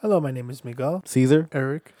Hello, my name is Miguel, Caesar.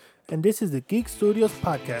 Eric. and this is the Geek Studios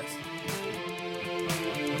podcast.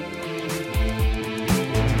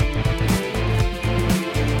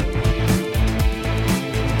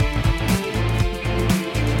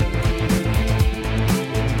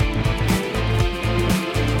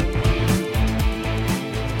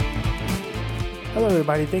 Hello,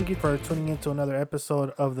 everybody. Thank you for tuning in to another episode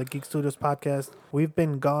of the Geek Studios podcast. We've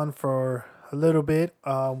been gone for a little bit.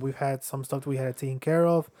 We've had some stuff we had to take care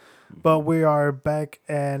of, but we are back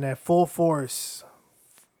and at full force.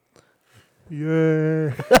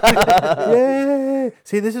 Yeah. Yay!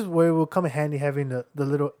 See, this is where it will come in handy having the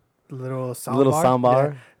little sound Little bar, sound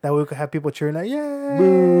bar. that we could have people cheering like, "Yay!"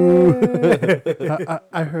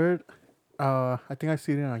 I heard, I think I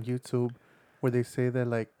seen it on YouTube where they say that,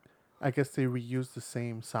 like, I guess they reuse the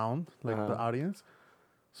same sound, like the audience.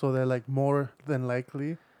 So they're like, more than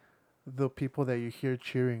likely, the people that you hear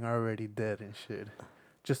cheering are already dead and shit.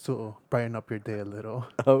 Just to brighten up your day a little.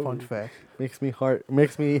 Oh. Fun fact. Makes me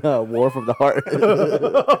war from the heart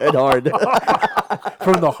and hard.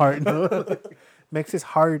 From the heart. Makes his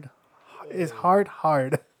hard.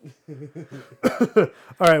 Hard.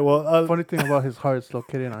 All right. Well, Funny thing about his heart is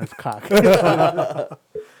located on his cock.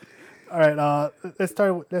 all right. Let's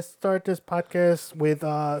start this podcast with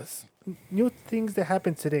new things that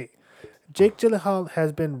happened today. Jake Gyllenhaal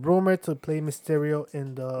has been rumored to play Mysterio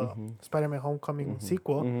in the Spider-Man Homecoming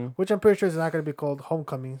sequel, which I'm pretty sure is not going to be called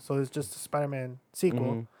Homecoming, so it's just a Spider-Man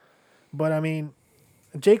sequel. But I mean,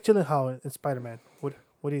 Jake Gyllenhaal in Spider-Man. What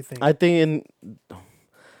do you think? I think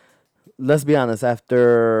let's be honest.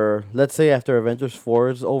 Let's say after Avengers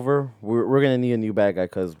 4 is over, we're gonna need a new bad guy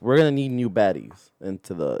because we're gonna need new baddies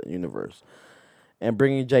into the universe, and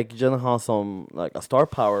bringing Jake Gyllenhaal some like a star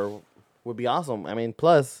power would be awesome. I mean,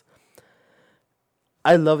 plus.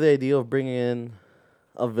 I love the idea of bringing in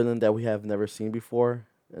a villain that we have never seen before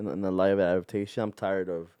in a live adaptation. I'm tired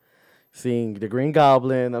of seeing the Green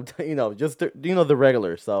Goblin. Just the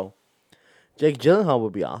regular. So Jake Gyllenhaal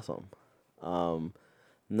would be awesome.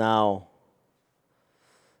 Now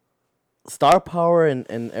star power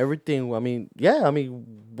and everything. I mean, yeah. I mean,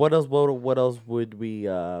 what else? What else would we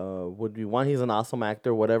want? He's an awesome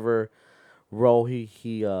actor. Whatever role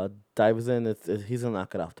he dives in, he's gonna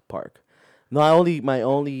knock it off the park. My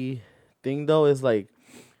only thing though is like,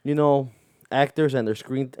 actors and their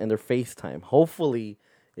screen and their FaceTime. Hopefully,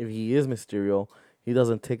 if he is Mysterio, he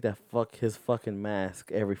doesn't take his fucking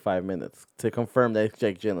mask every 5 minutes to confirm that it's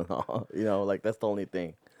Jake Gyllenhaal. Like that's the only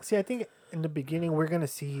thing. See, I think in the beginning we're gonna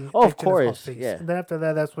see. Oh, of Jake Gyllenhaal's course, face. yeah. And then after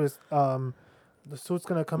that, that's where the suit's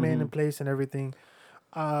gonna come in place and everything.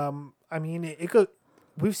 I mean, it could.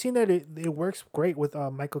 We've seen that it works great with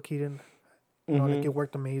Michael Keaton. Like it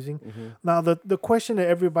worked amazing. Now the question that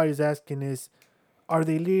everybody's asking is, are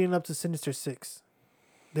they leading up to Sinister Six?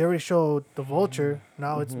 They already showed the Vulture.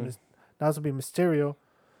 Now it's gonna be Mysterio.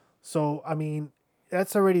 So I mean,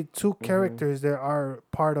 that's already two characters that are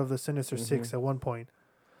part of the Sinister Six at one point.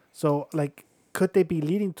 So like, could they be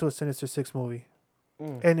leading to a Sinister Six movie?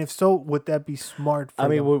 And if so, would that be smart? For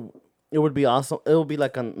them? It would be awesome. It would be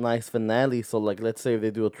like a nice finale. So like, let's say if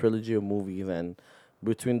they do a trilogy of movies and.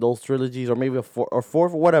 Between those trilogies, or maybe a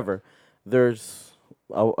fourth, whatever, there's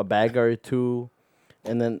a bad guy or two,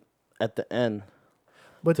 and then at the end,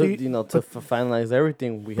 But finalize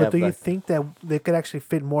everything, we have. But do you think that they could actually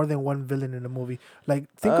fit more than one villain in a movie?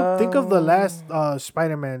 Like think of the last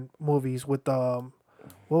Spider-Man movies with what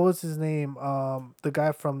was his name? The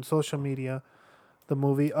guy from Social Media, the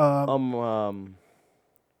movie. Damn,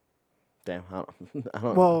 I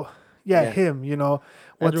don't. Well. Yeah, him.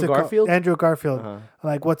 Andrew Garfield. Andrew Garfield.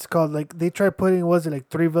 Like what's called like they tried putting like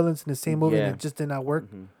 3 villains in the same movie and it just did not work.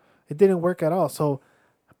 It didn't work at all. So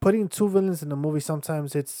putting 2 villains in a movie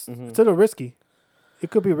sometimes it's a little risky. It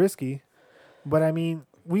could be risky, but I mean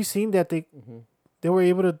we've seen that they were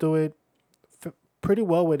able to do it pretty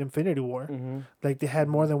well with Infinity War. Like they had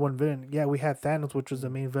more than one villain. Yeah, we had Thanos, which was the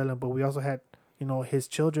main villain, but we also had his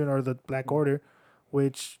children or the Black Order,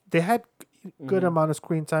 which they had. Good amount of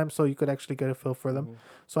screen time, so you could actually get a feel for them.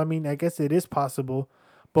 So I mean, I guess it is possible,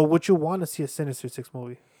 but would you want to see a Sinister Six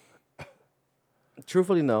movie?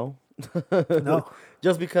 Truthfully, no. No.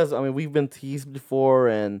 Just because we've been teased before,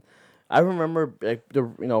 and I remember like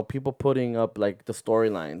people putting up like the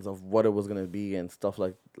storylines of what it was gonna be and stuff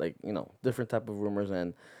like different type of rumors,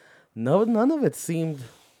 and none of it seemed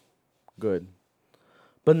good.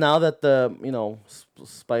 But now that the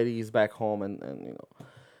Spidey's back home and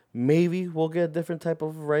maybe we'll get a different type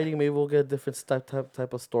of writing. Maybe we'll get a different type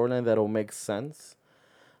of storyline that'll make sense.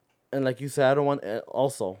 And like you said,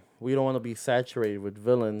 we don't want to be saturated with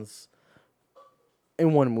villains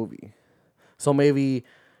in one movie. So maybe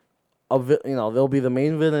there'll be the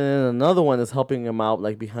main villain, and another one is helping him out,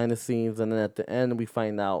 like behind the scenes, and then at the end we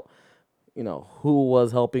find out, who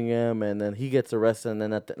was helping him, and then he gets arrested, and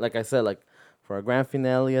then like I said, like for a grand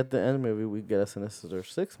finale at the end, maybe we get a Sinister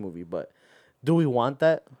Six movie. But do we want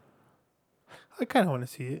that? I kind of want to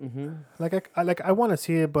see it. Like I want to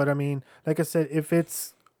see it, but I mean, like I said, if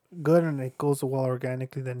it's good and it goes well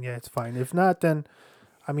organically, then yeah, it's fine. If not, then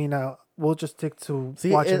I mean, we'll just stick to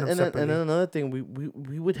watching them separately. And then another thing,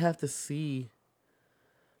 we would have to see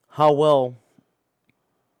how well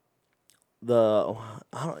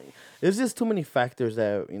there's just too many factors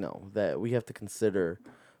that that we have to consider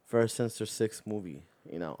for a Sinister Six movie,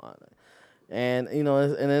 and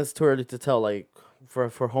it's too early to tell. Like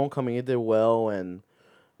for Homecoming, it did well and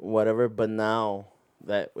whatever, but now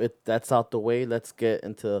that that's out the way, let's get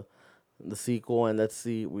into the sequel, and let's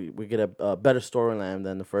see we get a better storyline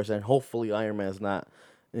than the first, and hopefully Iron Man is not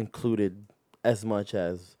included as much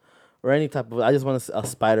as, or any type of, I just want a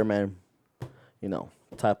Spider-Man,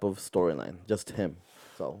 type of storyline, just him.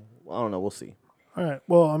 So I don't know, we'll see. All right.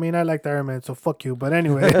 Well, I mean, I liked Iron Man, so fuck you. But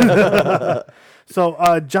anyway,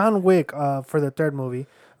 so John Wick for the third movie,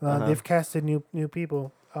 they've casted new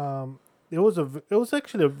people. It was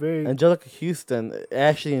actually a very Angelica Houston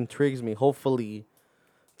actually intrigues me. Hopefully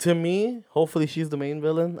she's the main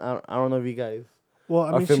villain. I don't know if you guys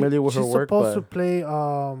are familiar with her work. She's supposed to play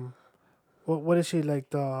what is she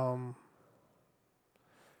like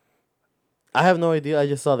I have no idea. I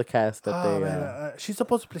just saw the cast that she's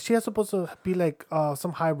supposed to play. She has supposed to be like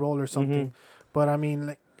some high role or something. But I mean,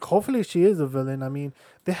 like, hopefully she is a villain. I mean,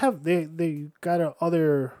 they got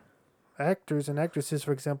other actors and actresses,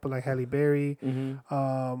 for example, like Halle Berry.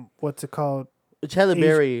 What's it called? It's Halle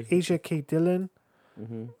Berry. Asia K. Dillon.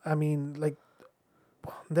 I mean, like,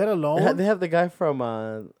 that alone. They have the guy from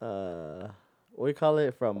what do you call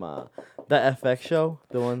it, from that FX show,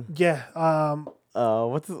 the one. Yeah.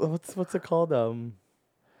 What's it called? The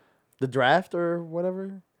Draft or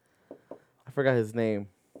whatever. I forgot his name.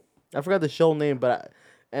 I forgot the show name,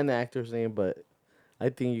 and the actor's name, but I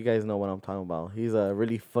think you guys know what I'm talking about. He's a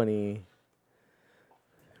really funny.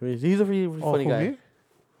 He's a really funny guy. Me?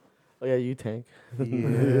 Oh yeah, you Tank.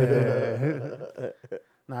 Yeah.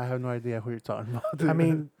 No, I have no idea who you're talking about. I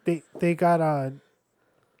mean, they got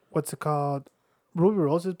what's it called? Ruby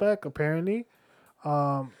Rose is back apparently.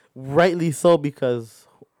 Rightly so, because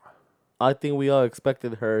I think we all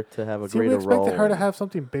expected her to have a greater role. We expected her to have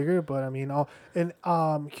something bigger, but I mean,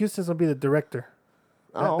 Houston's gonna be the director.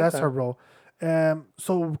 That's her role.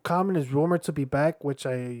 So Common is rumored to be back, which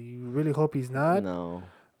I really hope he's not. No.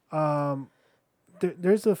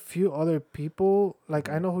 There's a few other people. Like,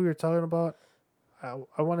 I know who you're talking about.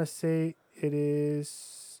 I want to say it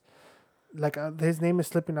is like his name is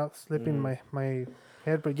slipping my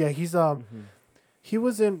head, but yeah, he's he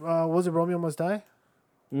was in was it Romeo Must Die?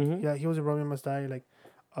 Yeah, he was in Romeo Must Die. Like,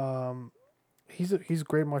 he's a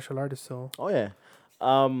great martial artist. So yeah,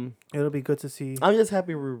 it'll be good to see. I'm just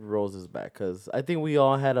happy Ruby Rose is back, because I think we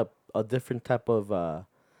all had a different type of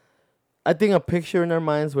I think a picture in our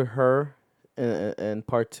minds with her in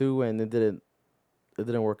part 2, and it didn't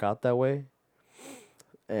work out that way.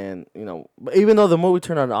 And but even though the movie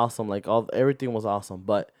turned out awesome, like everything was awesome,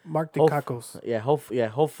 but Mark Dacascos.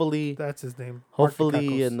 Hopefully that's his name.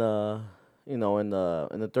 Hopefully in the in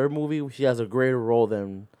the third movie she has a greater role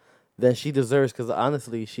than she deserves, because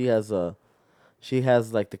honestly she has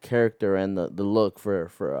like the character and the look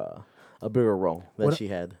for a bigger role than she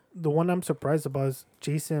had. The one I'm surprised about is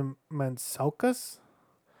Jason Mantzoukas.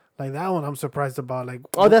 Like, that one I'm surprised about. Like,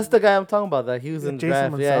 that's the guy I'm talking about. That he was in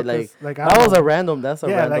Jason Draft. Yeah, like that was a random. That's a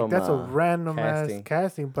random. That's a random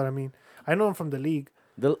casting. But I mean, I know him from the League.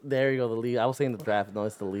 There you go, the League. I was saying the Draft. No,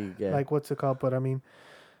 it's the League. Yeah. Like, what's it called? But I mean,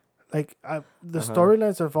 like, the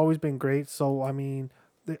storylines have always been great. So I mean,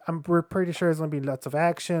 we're pretty sure there's gonna be lots of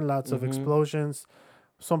action, lots of explosions,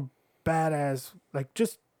 some badass, like,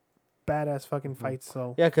 just badass fucking fights.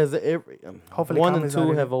 So yeah, because hopefully 1 and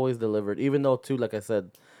 2 have always delivered. Even though 2, like I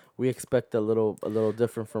said, we expect a little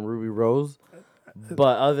different from Ruby Rose,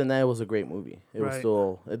 but other than that, it was a great movie. It was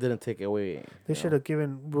still, it didn't take away. They should have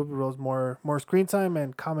given Ruby Rose more screen time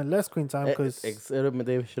and Common less screen time, because they should have made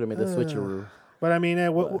the switcheroo. But I mean,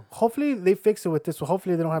 hopefully they fix it with this one.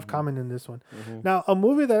 Hopefully they don't have Common in this one. Now, a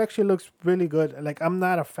movie that actually looks really good. Like, I'm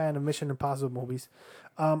not a fan of Mission Impossible movies.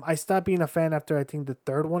 I stopped being a fan after, I think, the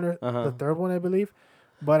third one, the third one, I believe.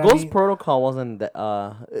 But Ghost Protocol wasn't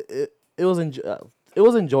that. It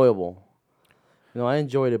was enjoyable. I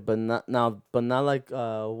enjoyed it, but not like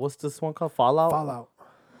what's this one called? Fallout.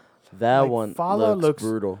 That one looks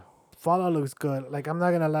brutal. Fallout looks good. Like, I'm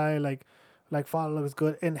not gonna lie. Like Fallout looks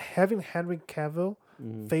good, and having Henry Cavill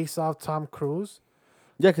face off Tom Cruise.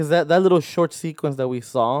 Yeah, because that little short sequence that we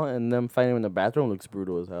saw and them fighting in the bathroom looks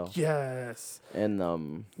brutal as hell. Yes.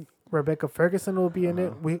 And Rebecca Ferguson will be in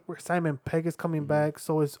it. Simon Pegg is coming back.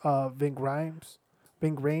 So is Ving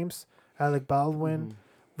Rhames, Alec Baldwin,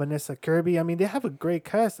 Vanessa Kirby. I mean, they have a great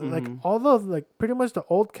cast. Like all of pretty much the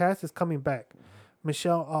old cast is coming back.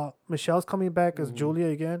 Michelle's coming back as Julia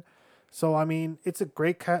again. So I mean, it's a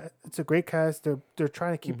great cast. It's a great cast. They're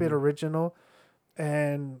trying to keep it original,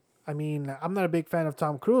 and I mean, I'm not a big fan of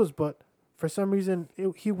Tom Cruise, but for some reason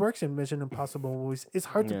he works in Mission Impossible movies. It's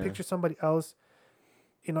hard to picture somebody else,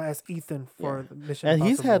 as Ethan for Mission Impossible. And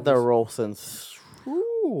he's had that role since.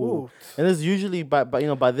 Ooh. And it's usually by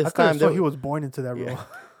this time he was born into that role.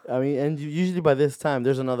 I mean, and usually by this time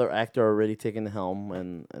there's another actor already taking the helm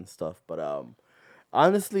and stuff. But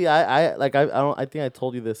honestly, I think I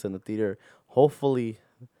told you this in the theater. Hopefully,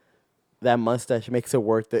 that mustache makes it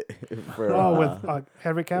worth it. For, with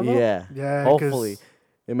Henry Cavill. Yeah. Hopefully,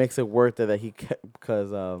 it makes it worth it that he kept,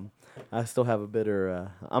 because I still have a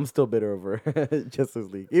bitter. I'm still bitter over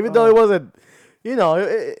Justice League, even though it wasn't.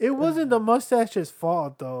 It wasn't the mustache's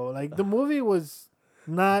fault though. Like the movie was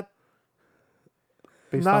not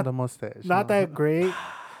based on the mustache. Not that great.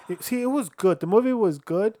 It was good. The movie was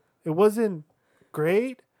good. It wasn't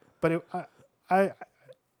great, but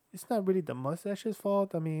it's not really the mustache's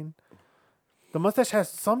fault. I mean, the mustache has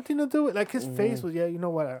something to do with his face was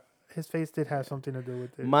his face did have something to do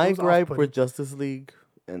with it. My gripe with Justice League,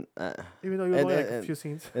 and even though you only a few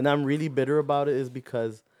scenes, and I'm really bitter about it, is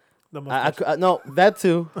because I no, that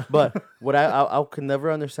too. But what I could never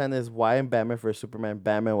understand is why in Batman vs Superman,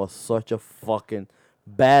 Batman was such a fucking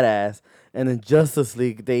badass, and in Justice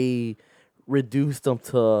League they reduced him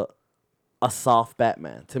to a soft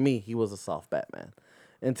Batman. To me, he was a soft Batman,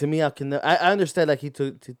 and to me, I understand he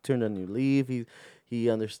turned a new leaf. He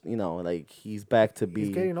understand, he's back to be.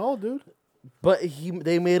 He's getting old, dude. But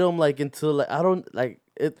they made him into I don't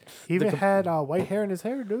it. He even had white hair in his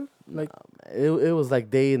hair, dude. It was like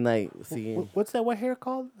day and night. Seeing what's that white hair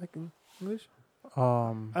called? Like in English?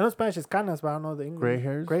 I know Spanish is canas, but I don't know the English. Gray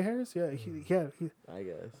hairs. Gray hairs? Yeah, I guess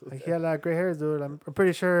he had a lot of gray hairs, dude. I'm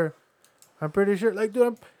pretty sure.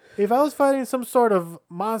 Dude, if I was fighting some sort of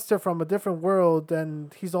monster from a different world,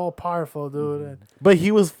 then he's all powerful, dude. But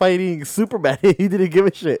he was fighting Superman. He didn't give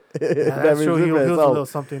a shit. Yeah, that's true. He was a little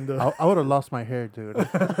something, dude. I would have lost my hair, dude.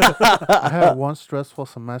 I had one stressful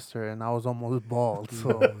semester, and I was almost bald.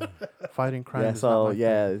 So fighting crime. Yeah. So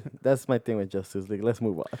that's my thing with Justice League. Let's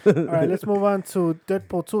move on. All right, let's move on to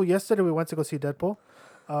Deadpool 2. Yesterday we went to go see Deadpool.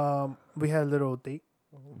 We had a little date.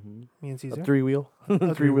 Me and Caesar. A three-wheel.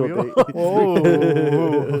 A three-wheel date.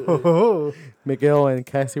 Oh. Miguel and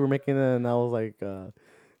Cassie were making it, and I was like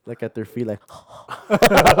at their feet, like, oh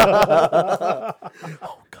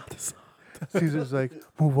God, this. Caesar's like,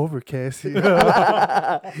 move over, Cassie.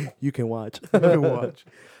 You can watch. You can watch.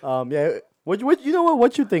 Yeah. What you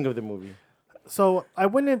think of the movie? So I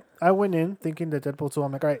went in thinking that Deadpool 2.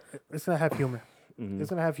 I'm like, all right, it's gonna have humor. It's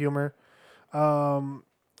gonna have humor.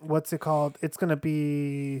 What's it called? It's gonna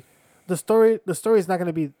be the story. The story is not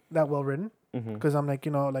gonna be that well written because I'm like,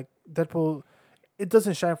 Deadpool. It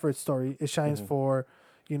doesn't shine for its story. It shines for,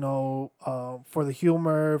 for the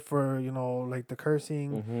humor, for the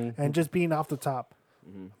cursing and just being off the top.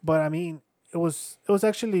 But I mean, it was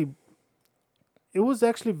actually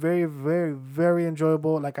very, very, very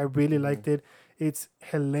enjoyable. Like I really liked it. It's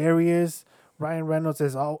hilarious. Ryan Reynolds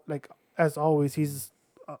as always.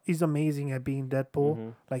 He's amazing at being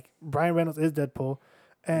Deadpool. Like Ryan Reynolds is Deadpool,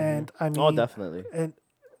 and I mean, definitely. And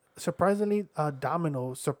surprisingly,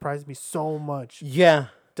 Domino surprised me so much. Yeah,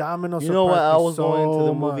 Domino. You know what? I was so going into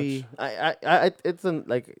the much. movie. It's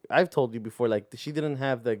I've told you before. Like she didn't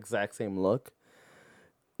have the exact same look.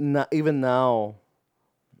 Not even now.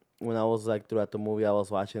 When I was throughout the movie, I was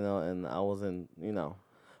watching it and I wasn't,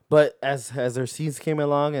 But as her scenes came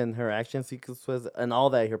along and her action sequences and all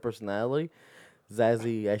that, her personality.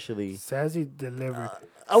 Zazie delivered.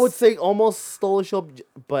 I would say almost stole the show,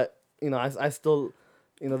 but I still,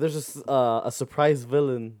 there's a surprise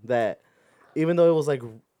villain that, even though it was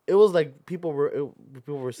people were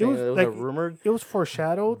saying it was rumored. It was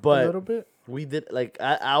foreshadowed but a little bit. We did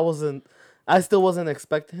I still wasn't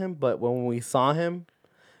expecting him, but when we saw him,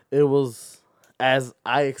 it was as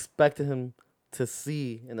I expected him to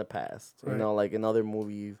see in the past. Right. In other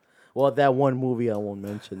movies. Well, that one movie I won't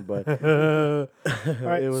mention, but right.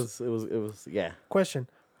 it was yeah. Question: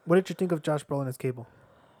 what did you think of Josh Brolin as Cable?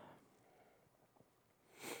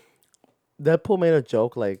 Deadpool made a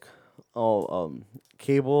joke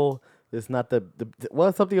Cable It's not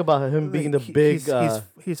well, something about him being the big. He's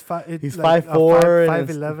he's like 5'4"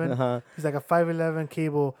 5'11". Uh-huh. He's like a 5'11"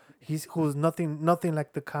 Cable. Who's nothing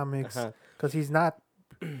like the comics because he's not.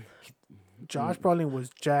 Josh Brolin was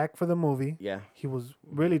jacked for the movie. Yeah, he was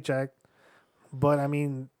really jacked. But I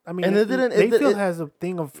mean, and it didn't. Mayfield has a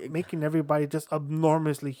thing of making everybody just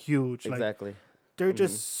abnormously huge. Exactly. Like, they're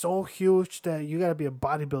just so huge that you gotta be a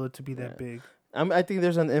bodybuilder to be that big. I think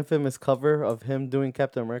there's an infamous cover of him doing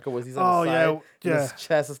Captain America where he's on the side. Yeah. His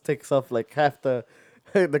chest takes off like half the.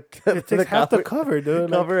 It takes half the cover,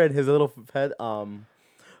 dude. Cover and his little head.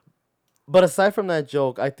 But aside from that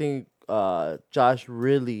joke, I think Josh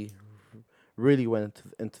really went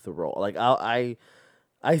into the role. Like I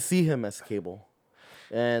see him as Cable,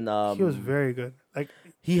 and he was very good. Like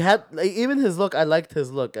he had even his look. I liked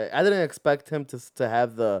his look. I didn't expect him to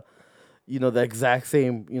have the exact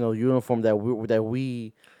same uniform that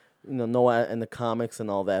we know in the comics and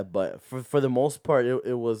all that. But for the most part,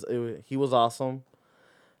 he was awesome.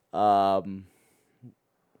 I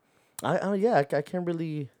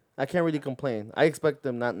can't really complain. I expect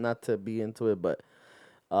them not to be into it, but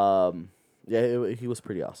he was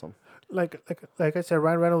pretty awesome. Like I said,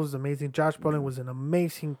 Ryan Reynolds was amazing. Josh Brolin was an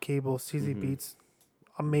amazing Cable. CZ Beats,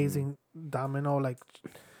 amazing. Domino, like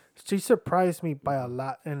she surprised me by a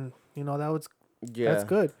lot, and that's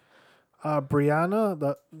good. Brianna,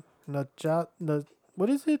 the what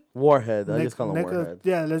is it? Warhead. I just call her Warhead.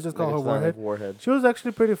 Yeah, let's just call her Warhead. Warhead. She was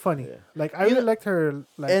actually pretty funny. Yeah. Like I really liked her.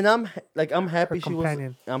 Like, and I'm happy she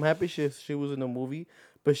companion. I'm happy she was in the movie,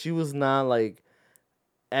 but she was not like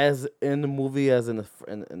as in the movie as in the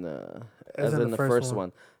first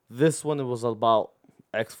one. This one it was about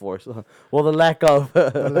X-Force. Well, the lack of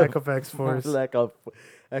X-Force. The lack of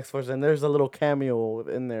X-Force, and there's a little cameo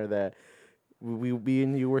in there that we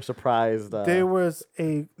and you were surprised. There's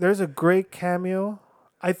a great cameo.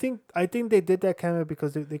 I think they did that cameo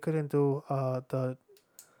because they couldn't do the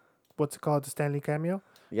what's it called, the Stan Lee cameo.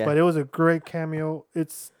 Yeah. But it was a great cameo.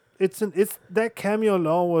 It's that cameo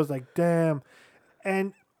alone was like damn.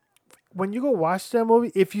 And when you go watch that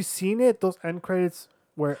movie, if you've seen it, those end credits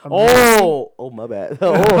were amazing. Oh my bad.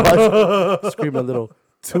 I screamed a little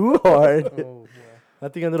too hard. Oh, I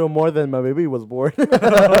think a little more than my baby was born.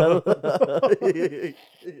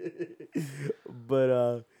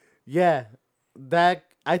 But yeah, that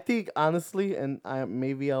I think honestly, and I don't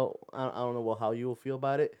know how you will feel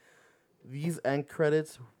about it. These end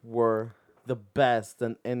credits were the best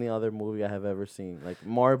than any other movie I have ever seen. Like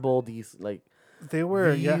Marvel, they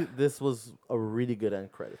were. This was a really good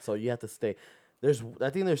end credit, so you have to stay. I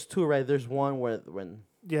think there's two, right? There's one when.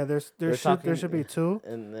 Yeah, there should be two,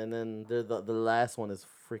 and then the last one is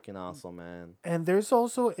freaking awesome, man. And there's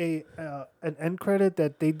also an end credit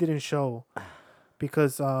that they didn't show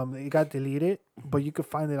because it got deleted, but you could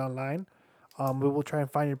find it online. We will try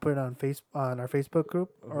and find it and put it on our Facebook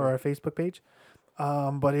group or our Facebook page.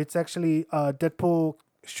 But it's actually Deadpool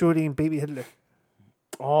shooting Baby Hitler.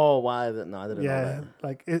 Oh, why? No, I didn't know that.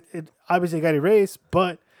 Like it obviously got erased,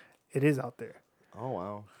 but it is out there. Oh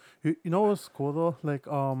wow. You know what's cool though? Like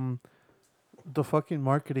the fucking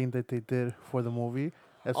marketing that they did for the movie,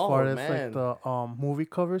 as far as like the movie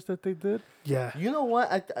covers that they did. Yeah. You know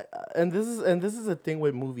what? I and this is a thing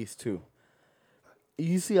with movies too.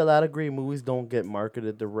 You see a lot of great movies don't get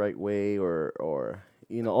marketed the right way, or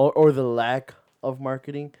the lack of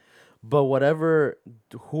marketing. But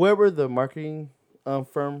whoever the marketing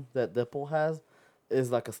firm that Deadpool has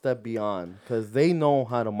is like a step beyond because they know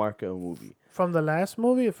how to market a movie. From the last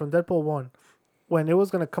movie, from Deadpool 1, when it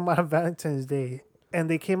was going to come out on Valentine's Day, and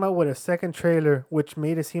they came out with a second trailer, which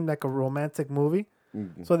made it seem like a romantic movie.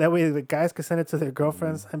 Mm-hmm. So that way the guys could send it to their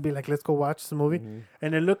girlfriends and be like, let's go watch the movie. Mm-hmm.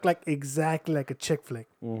 And it looked like exactly like a chick flick.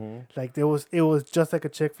 Mm-hmm. Like it was just like a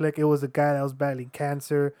chick flick. It was a guy that was battling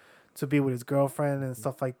cancer to be with his girlfriend and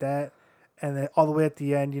stuff like that. And then all the way at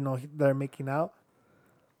the end, they're making out.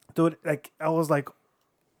 Dude, like, I was like,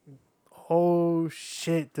 oh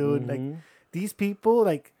shit, dude. Mm-hmm. Like, these people,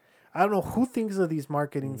 like, I don't know who thinks of these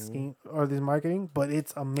marketing scheme or this marketing, but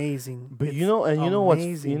it's amazing. But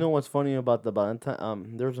it's what's funny about the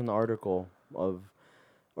Valentine? There's an article it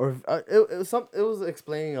was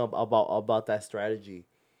explaining about that strategy,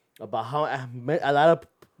 about how a lot of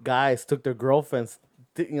guys took their girlfriends,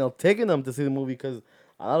 taking them to see the movie because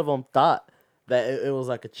a lot of them thought that it was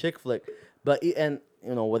like a chick flick, but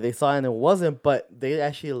what they saw and it wasn't, but they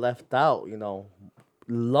actually left out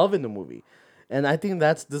loving the movie. And I think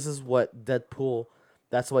this is what Deadpool,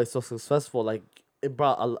 that's why it's so successful. Like it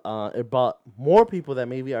brought more people that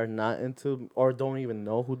maybe are not into or don't even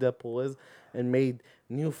know who Deadpool is, and made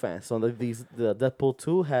new fans. So the Deadpool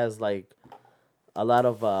 2 has like a lot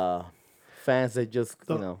of fans that just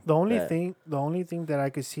the only thing that I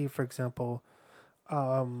could see, for example,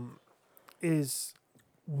 is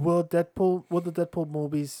will the Deadpool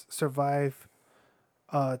movies survive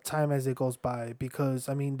time as it goes by? Because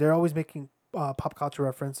I mean, they're always making pop culture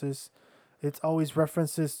references. It's always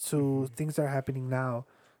references to things that are happening now.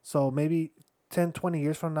 So maybe 10, 20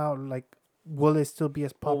 years from now, like, will it still be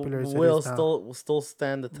as popular as it is now? Will still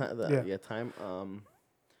stand the time. Time.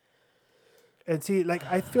 And see, like,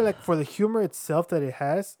 I feel like for the humor itself that it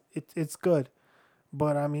has, it's good.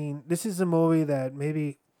 But I mean, this is a movie that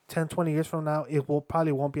maybe 10, 20 years from now, it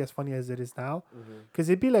probably won't be as funny as it is now. Because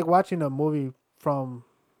it'd be like watching a movie from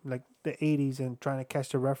like the 80s and trying to catch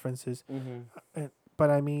the references. But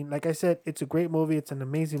I mean, like I said, it's a great movie. It's an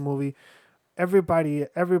amazing movie. Everybody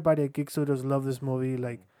at Geek Studios love this movie.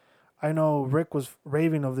 Like, I know Rick was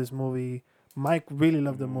raving of this movie. Mike really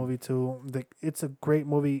loved the movie too. Like, it's a great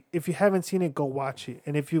movie. If you haven't seen it, go watch it.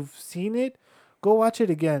 And if you've seen it, go watch it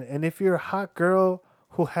again. And if you're a hot girl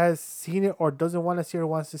who has seen it or doesn't want to see it or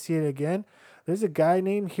wants to see it again, there's a guy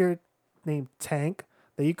named Tank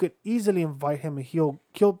that you could easily invite him, and he'll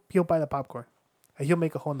buy the popcorn and he'll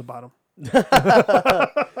make a hole in the bottom.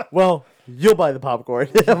 Well, you'll buy the popcorn.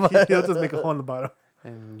 He'll just make a hole in the bottom.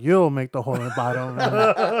 And you'll make the hole in the bottom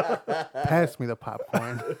and pass me the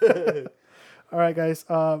popcorn. All right, guys.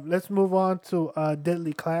 Let's move on to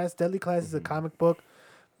Deadly Class. Deadly Class is a comic book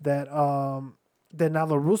that now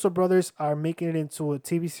the Russo brothers are making it into a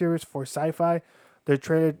TV series for Sci-Fi. The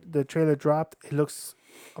trailer dropped. It looks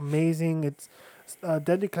amazing. It's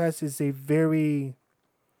Deadly Class is a very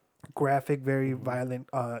graphic, very violent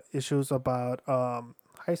issues about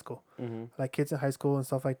high school, like kids in high school and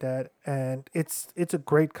stuff like that. And it's a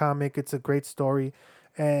great comic. It's a great story.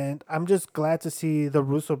 And I'm just glad to see the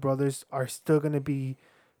Russo brothers are still going to be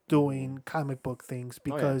doing comic book things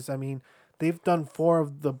because, I mean, they've done three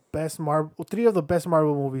of the best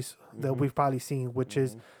Marvel movies that we've probably seen, which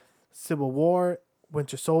is Civil War,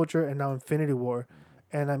 Winter Soldier, and now Infinity War.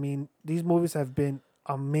 And, I mean, these movies have been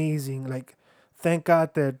amazing. Like, thank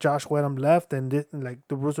God that Josh Whedon left and the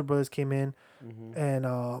Russo brothers came in.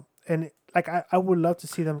 And like, I would love to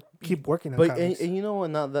see them keep working on comics. And you know what,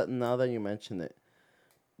 now that you mention it,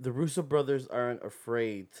 the Russo brothers aren't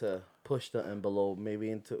afraid to push the envelope, maybe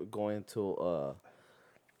into going into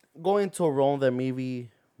a role that maybe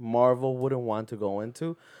Marvel wouldn't want to go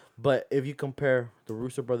into. But if you compare the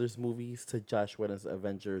Russo brothers movies to Josh Whedon's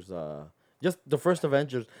Avengers, just the first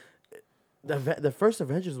Avengers, the first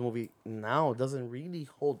Avengers movie now doesn't really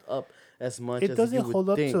hold up as much. It doesn't hold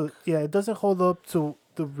up to it doesn't hold up to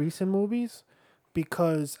the recent movies,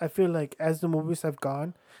 because I feel like as the movies have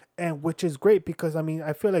gone, and which is great because I mean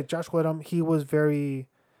I feel like Josh Whedon, he was very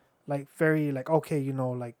okay,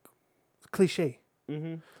 like cliche.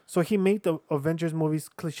 So he made the Avengers movies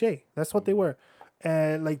cliche. That's what they were,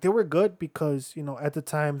 and like they were good because at the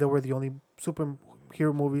time they were the only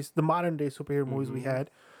superhero movies, the modern day superhero movies we had.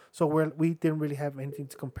 So we didn't really have anything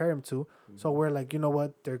to compare them to. So we're like, you know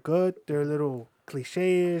what? They're good. They're a little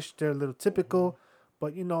cliche-ish. They're a little typical.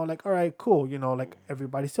 But, like, all right, cool. Like,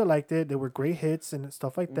 everybody still liked it. They were great hits and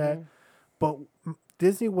stuff like that. But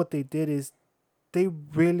Disney, what they did is they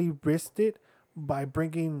really risked it by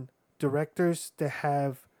bringing directors that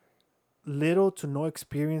have little to no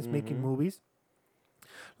experience making movies.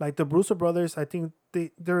 Like the Russo brothers, I think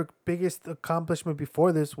their biggest accomplishment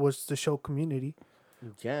before this was the show Community.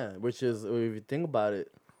 Yeah, which is, if you think about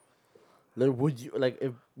it, would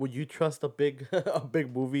you trust a big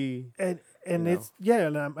movie? And it's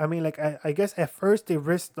I mean, like I guess at first they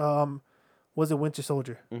risked was it Winter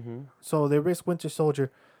Soldier? So they risked Winter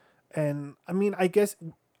Soldier, and I mean I guess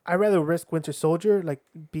I rather risk Winter Soldier like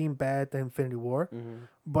being bad than Infinity War,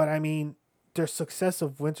 but I mean their success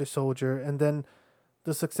of Winter Soldier and then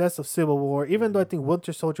the success of Civil War, even though I think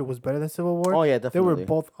Winter Soldier was better than Civil War. Oh yeah, definitely. They were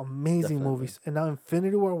both amazing movies, and now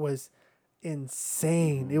Infinity War was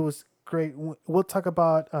insane. It was great. We'll talk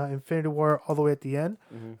about Infinity War all the way at the end,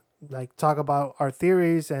 like talk about our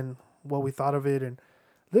theories and what we thought of it, and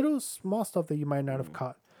little small stuff that you might not have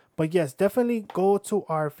caught. But yes, definitely go to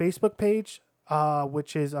our Facebook page,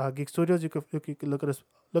 which is Geek Studios. You could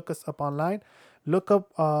look us up online. Look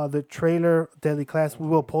up the trailer Deadly Class. We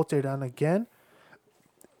will post it on again.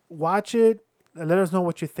 Watch it and let us know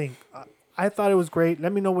what you think. I thought it was great.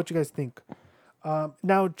 Let me know what you guys think.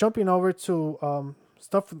 Now jumping over to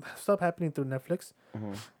stuff happening through Netflix.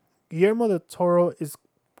 Guillermo del Toro is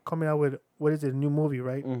coming out with a new movie,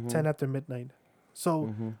 right? 10 After Midnight.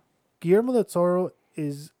 So Guillermo del Toro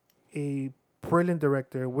is a brilliant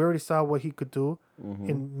director. We already saw what he could do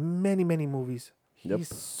in many movies.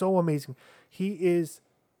 He's so amazing. He is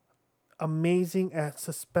amazing at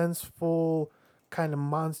suspenseful kind of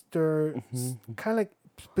monster, kind of like.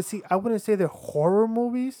 But see, I wouldn't say they're horror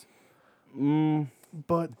movies,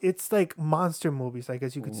 but it's like monster movies, I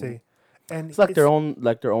guess you could say. And it's like their own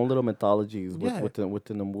little mythologies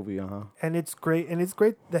within the movie, And it's great,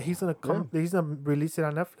 that he's gonna come. That he's gonna release it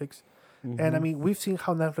on Netflix. And I mean, we've seen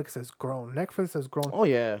how Netflix has grown. Netflix has grown. Oh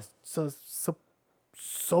yeah. So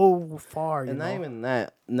far, and not even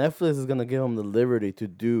that. Netflix is gonna give him the liberty to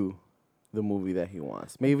do the movie that he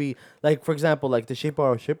wants. Maybe, like, for example, like The Shape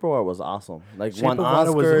of Water was awesome. Like, won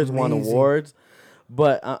Oscars, won awards.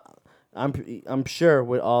 But I'm sure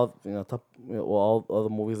with all all the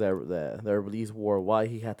movies that are released worldwide,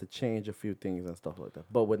 he had to change a few things and stuff like that.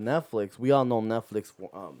 But with Netflix, we all know Netflix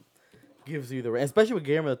gives you the right, especially with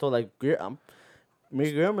Guillermo del Toro. Like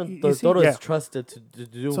Guillermo del Toro is trusted to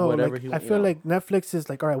do whatever he wants. I feel like Netflix is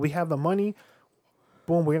like, all right, we have the money.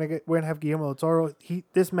 Boom, we're gonna have Guillermo del Toro.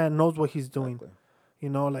 This man knows what he's doing. Exactly. You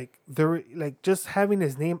know, like they're like just having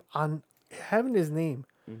his name on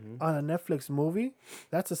a Netflix movie,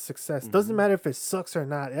 that's a success. Doesn't matter if it sucks or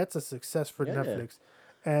not. That's a success for Netflix.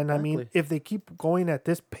 And I mean, if they keep going at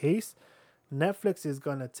this pace, Netflix is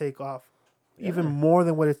gonna take off even more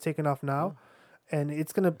than what it's taking off now, and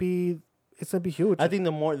it's gonna be huge. I think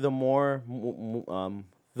the more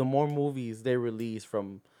movies they release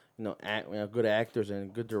from good actors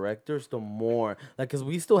and good directors, the more because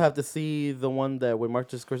we still have to see the one that with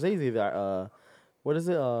Martin Scorsese, what is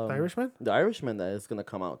it? The Irishman. The Irishman that is gonna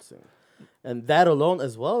come out soon, and that alone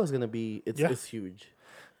as well is gonna be it's huge.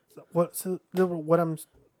 What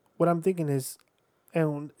I'm thinking is,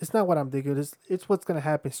 and it's not what I'm thinking. It's what's gonna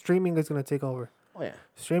happen. Streaming is gonna take over. Oh yeah,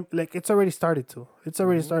 it's already started to. It's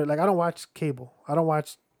already started. Like I don't watch cable. I don't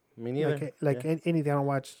watch. Me neither. Anything. I don't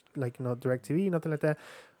watch DirecTV, nothing like that.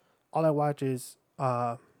 All I watch is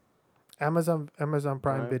Amazon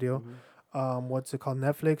Prime Video. What's it called?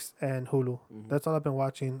 Netflix and Hulu. That's all I've been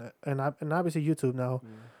watching, and obviously YouTube now.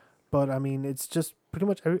 But I mean, it's just pretty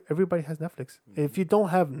much everybody has Netflix. If you don't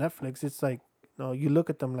have Netflix, it's like you look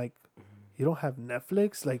at them like you don't have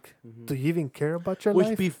Netflix. Like, do you even care about your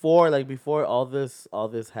life? Which before all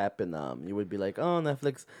this happened, you would be like, oh,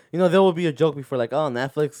 Netflix. There will be a joke before like, oh,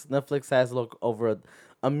 Netflix has over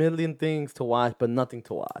a million things to watch, but nothing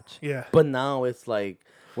to watch. Yeah. But now it's like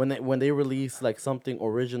when they release like something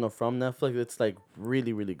original from Netflix, it's like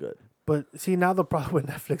really, really good. But see, now the problem with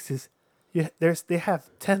Netflix is, they have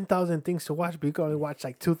 10,000 things to watch, but you can only watch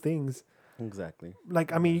like 2 things. Exactly.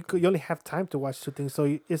 Like I mean, you only have time to watch 2 things,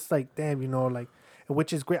 so it's like damn,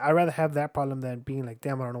 which is great. I'd rather have that problem than being like,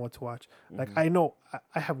 damn, I don't know what to watch. Like I know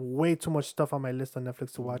I have way too much stuff on my list on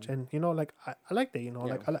Netflix to watch, and like I like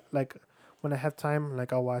that. Like when I have time,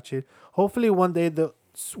 like I'll watch it. Hopefully one day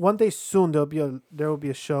soon there will be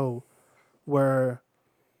a show where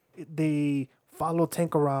they follow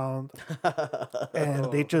Tank around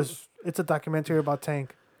and it's a documentary about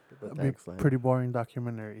Tank. Pretty boring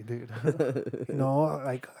documentary, dude.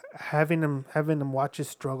 Like having them watch his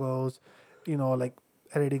struggles, like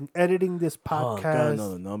editing this podcast. Gotta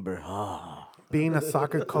know the number. Being a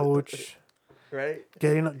soccer coach, right?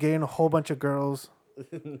 Getting a whole bunch of girls.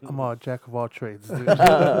 I'm a jack of all trades, dude.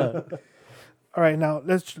 All right, now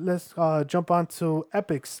let's jump on to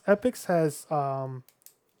Epix. Epix has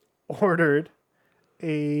ordered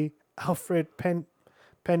a Alfred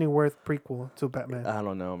Pennyworth prequel to Batman. I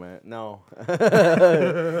don't know, man. No.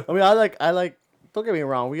 I mean, I like. Don't get me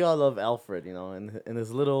wrong. We all love Alfred, in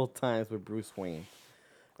his little times with Bruce Wayne,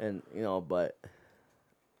 and but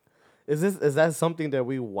is that something that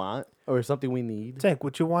we want or something we need? Tank,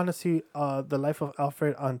 would you want to see the life of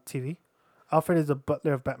Alfred on TV? Alfred is the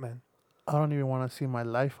butler of Batman. I don't even want to see my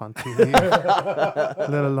life on TV,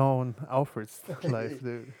 let alone Alfred's life,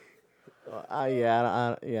 dude. I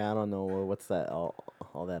don't know what's that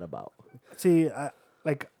all that about. See, I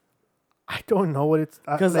don't know what it's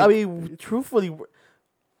because truthfully,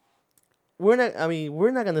 we're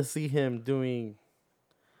not gonna see him doing.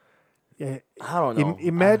 Yeah, I don't know.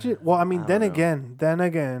 Imagine. Well, I mean, then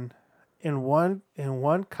again, in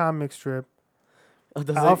one comic strip,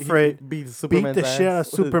 Alfred beat the shit out of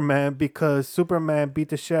Superman because Superman beat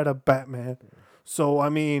the shit out of Batman. So I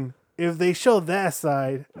mean, if they show that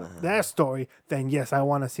side, that story, then yes, I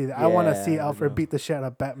want to see that. Yeah, I want to see Alfred beat the shit out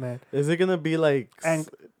of Batman. Is it gonna be like and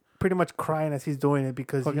pretty much crying as he's doing it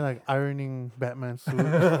because fucking like ironing Batman's suit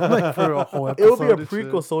like for a whole episode? It will be a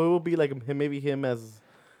prequel, so it will be like him as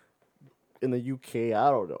in the UK. I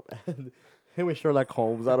don't know, man. Him with Sherlock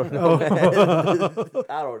Holmes. I don't know, man.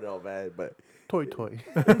 I don't know, man. But toy.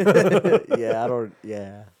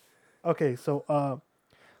 Yeah. Okay, so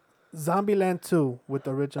Zombieland 2 with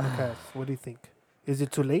the original cast. What do you think? Is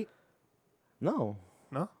it too late? No.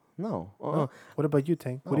 No? No. No? What about you,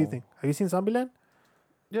 Tank? What do you think? Have you seen Zombieland?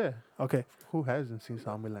 Yeah. Okay. Who hasn't seen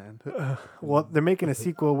Zombieland? Well, they're making a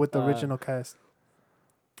sequel with the original cast.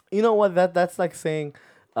 You know what? That's like saying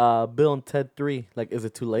Bill and Ted 3. Like, is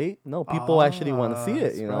it too late? No, people actually want to see it.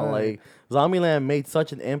 That's You know, right. like Zombieland made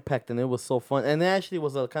such an impact and it was so fun. And it actually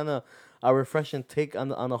was a kind of a refreshing take on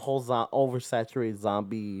the whole oversaturated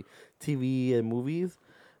zombie TV and movies.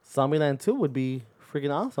 Zombieland 2 would be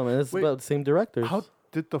freaking awesome. And it's Wait, about the same directors. How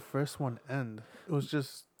did the first one end? It was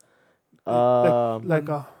just Like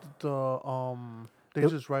the they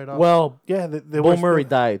just write off. well, yeah, they Bill were Murray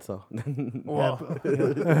died, so. Well,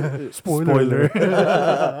 Spoiler.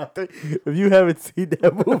 If you haven't seen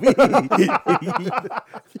that movie,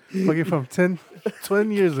 fucking from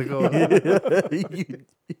 20 years ago.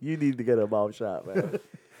 you need to get a mouth shot, man.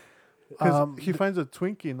 Because he finds a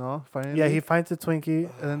Twinkie, no? Finally. Yeah, he finds a Twinkie,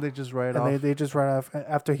 And then they just write and off. they just write off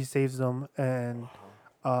after he saves them, and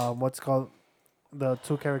what's called the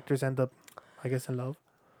two characters end up, I guess, in love.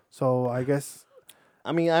 So I guess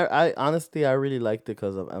I mean, I honestly, I really liked it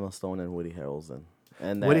because of Emma Stone and Woody Harrelson.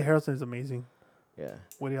 And Woody Harrelson is amazing. yeah.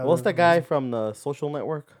 Woody What's Harrelson the is guy amazing. from the Social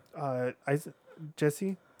Network?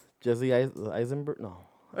 Jesse Jesse Eisenberg? No.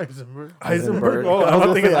 Eisenberg. Eisenberg. Oh, I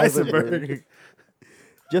don't think it's Eisenberg.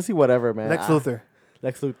 Jesse, whatever, man. Lex Luthor.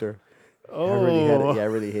 Lex Luthor. Oh, I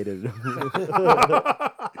really hated it.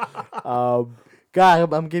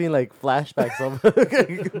 God, I'm getting like flashbacks of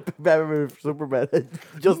Batman vs Superman.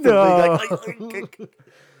 Just No. to think,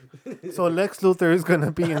 like, So Lex Luthor is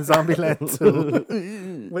gonna be in Zombieland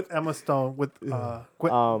 2 with Emma Stone with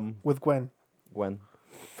Gwen, with Gwen. when,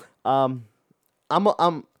 I'm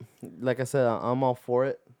like I said, I'm all for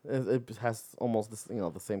it. It has almost this,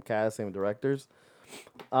 the same cast, same directors,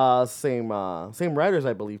 same writers,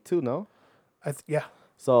 I believe too. No, Yeah.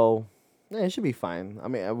 so yeah, it should be fine. I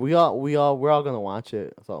mean, we're all gonna watch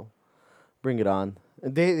it. So bring it on.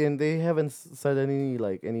 And they haven't said any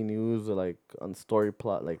news or like on story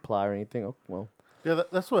plot or anything. Oh, well, Yeah,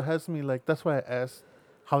 that's what has me like. That's why I asked,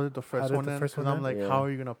 how did the first did one the end? first Because one I'm end? like, Yeah. how are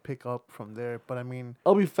you gonna pick up from there? But I mean,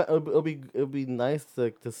 it'll be nice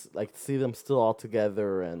to see them still all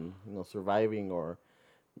together and surviving or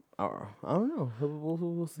I don't know.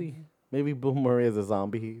 We'll see. Maybe Bill Murray is a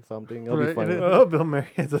zombie something. It'll be Right, funny. Oh, Bill Murray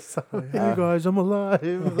is a son. hey guys, I'm alive.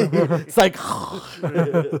 It's like all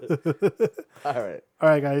right. All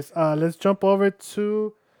right, guys. Let's jump over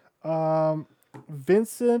to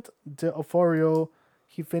Vincent D'Onofrio.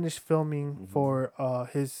 He finished filming for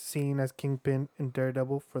his scene as Kingpin in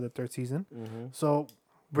Daredevil for the 3rd season. So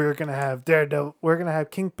we're gonna have Daredevil. We're gonna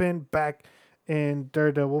have Kingpin back in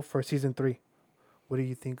Daredevil for season 3. What do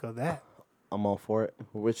you think of that? I'm all for it.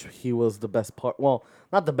 Which he was the best part. Well,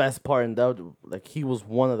 not the best part in that. Like he was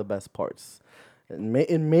one of the best parts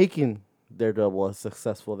in making Daredevil as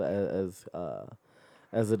successful as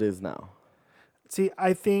it is now. See,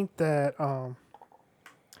 I think that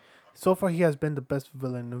so far he has been the best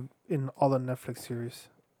villain in all the Netflix series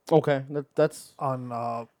Okay, that's on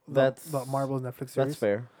That's- the Marvel's Netflix series. that's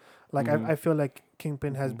fair. Like I feel like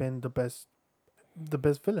Kingpin has been the best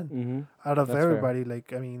villain Mm-hmm. out of That's fair. everybody.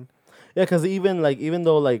 Like I mean, Yeah, because even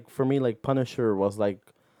though like for me like Punisher was like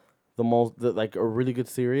like a really good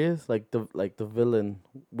series, like the villain,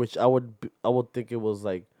 which I would think it was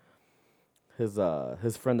like his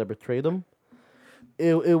friend that betrayed him.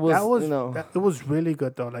 It was that was you know it was really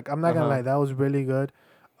good though. Like I'm not gonna Uh-huh. lie, that was really good.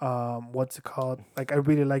 What's it called? Like I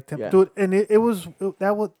really liked him, Yeah. dude. And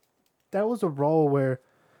that was a role where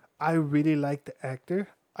I really liked the actor.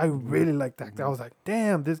 I really liked the actor. I was like,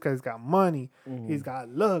 damn, this guy's got money. He's got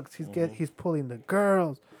looks. He's pulling the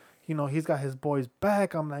girls. He's got his boys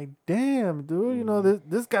back. I'm like, damn, dude.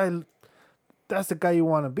 This guy, that's the guy you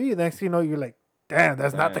want to be. Next thing you know, you're like, damn,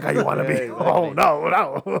 that's not the guy you want to be. Yeah, Oh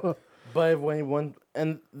no. But when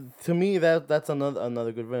and to me that's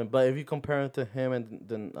another good villain. But if you compare it to him and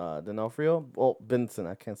then D'Onofrio, well Vincent,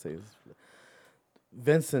 I can't say his.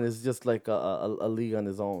 Vincent is just like a league on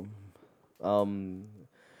his own.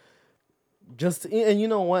 Just and you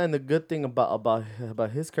know what, and the good thing about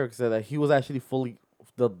his character is that he was actually fully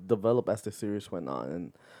developed as the series went on,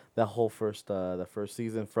 and that whole first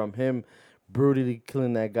season from him brutally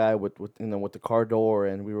killing that guy with the car door,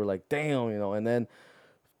 and we were like, damn, and then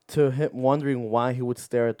to him wondering why he would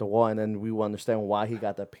stare at the wall, and then we understand why he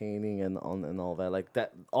got that painting and all that, like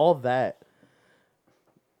that, all that.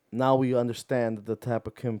 Now we understand the type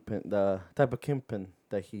of Kingpin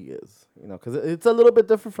that he is, because it's a little bit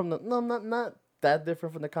different from not that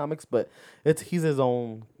different from the comics, but he's his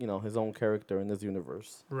own, his own character in this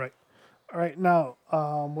universe. Right. All right. Now,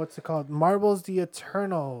 what's it called? Marvel's The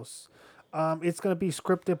Eternals. It's gonna be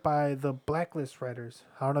scripted by the Blacklist writers.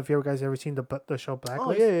 I don't know if you guys ever seen the show Oh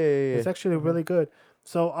Blacklist. yeah. It's actually really good.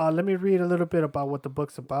 So let me read a little bit about what the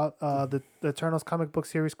book's about. The Eternals comic book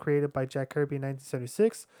series created by Jack Kirby in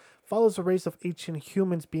 1976 follows a race of ancient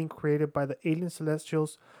humans being created by the alien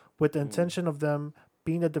Celestials with the intention of them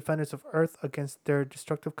being the defenders of Earth against their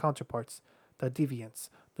destructive counterparts, the Deviants.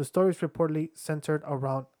 The story is reportedly centered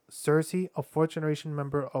around Cersei, a fourth-generation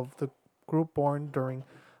member of the group born during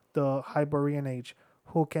the Hyborian Age,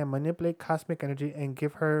 who can manipulate cosmic energy and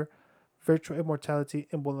give her virtual immortality,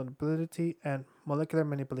 invulnerability, and molecular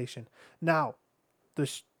manipulation. Now, the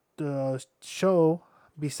show,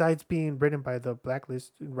 besides being written by the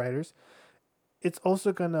Blacklist writers, it's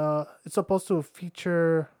supposed to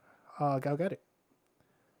feature Gal Gadot.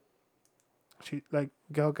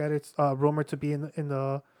 Gal Gadot's rumored to be in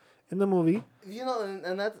the movie. You know,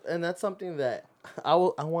 and that's something that I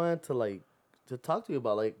wanted to like to talk to you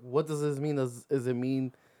about. Like, what does this mean? Does it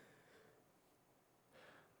mean?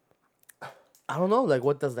 I don't know. Like,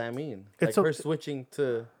 what does that mean? Like her switching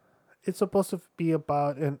to. It's supposed to be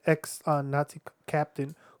about an ex-Nazi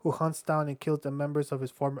captain who hunts down and kills the members of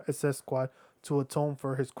his former SS squad to atone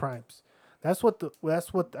for his crimes. That's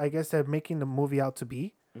what I guess they're making the movie out to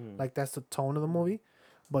be. Like that's the tone of the movie.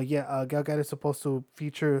 But yeah, Gal Gadot is supposed to be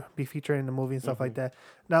featured in the movie and stuff like that.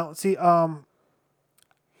 Now, see, I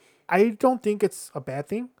don't think it's a bad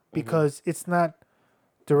thing because it's not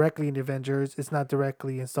directly in the Avengers. It's not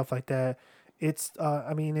directly and stuff like that. It's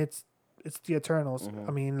it's the Eternals.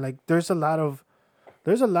 I mean, like there's a lot of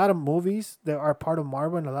movies that are part of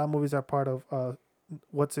Marvel and a lot of movies are part of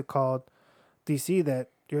what's it called, DC, that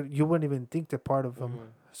you wouldn't even think they're part of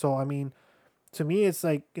them. So I mean, to me, it's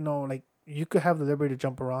like, you know, like you could have the liberty to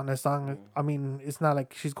jump around as long as, I mean, it's not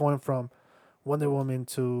like she's going from Wonder Woman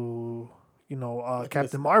to, you know,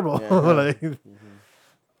 Captain Marvel.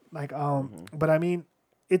 But I mean,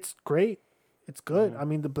 it's great. It's good. I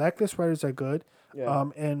mean, the Blacklist writers are good. Yeah.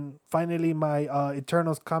 And finally, my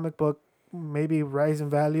Eternals comic book maybe rise in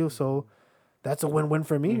value. So that's a win-win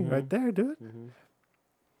for me right there, dude.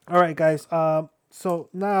 All right, guys. So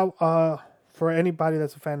now, for anybody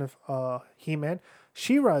that's a fan of He-Man,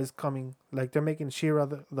 She-Ra is coming. Like they're making She-Ra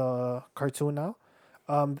the cartoon now.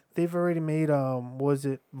 They've already made was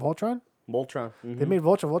it Voltron? Voltron. They made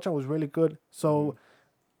Voltron. Voltron was really good. So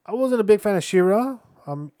I wasn't a big fan of She-Ra.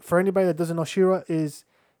 For anybody that doesn't know, She-Ra is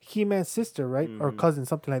He-Man's sister, right? Or cousin,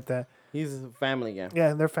 something like that. He's family, yeah. Yeah,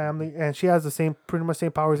 and they're family, and she has pretty much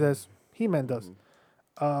same powers as He-Man does.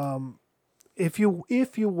 If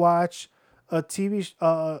you watch a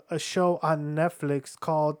a show on Netflix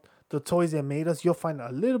called The Toys That Made Us, you'll find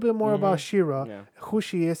a little bit more about She-Ra, who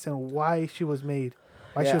she is, and why she was made.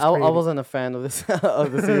 I wasn't a fan of this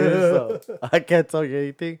of the series, so I can't tell you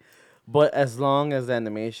anything. But as long as the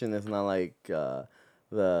animation is not like the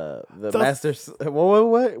Masters,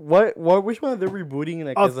 what which one are they rebooting?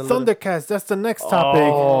 Like, Thundercats. That's the next topic.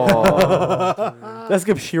 Oh. Let's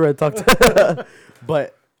give She-Ra talk.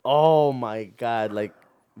 But oh my god, like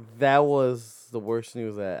that was the worst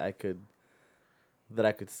news that I could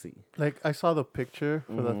see. Like I saw the picture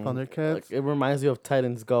for the Thundercats. Like, it reminds you of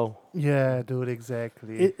Titans Go. Yeah, dude,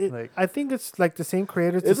 exactly. Like I think it's like the same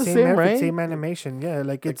creators, it's the same right? Same animation. Yeah,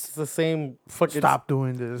 like it's the same. Fucking stop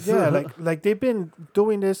doing this. Yeah, like they've been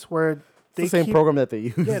doing this where they the same program that they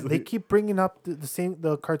use. Yeah, they keep bringing up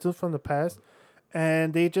the cartoons from the past,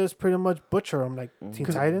 and they just pretty much butcher them, like Teen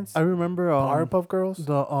Titans. I remember Powerpuff Girls,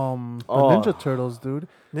 the Ninja Turtles, dude.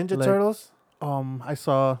 Ninja Turtles. I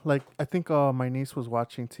saw, like, I think my niece was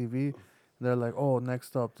watching TV. And they're like, oh,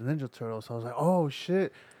 next up, the Ninja Turtles. I was like, oh,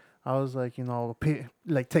 shit. I was like, you know,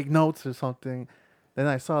 take notes or something. Then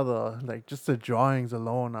I saw just the drawings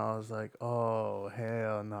alone. I was like, oh,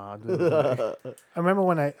 hell nah, dude. I remember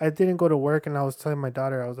when I didn't go to work and I was telling my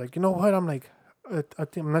daughter, I was like, you know what? I'm like, I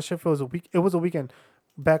think, I'm not sure if it was a week. It was a weekend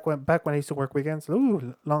back when I used to work weekends.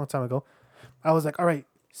 Ooh, long time ago. I was like, all right,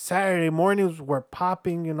 Saturday mornings were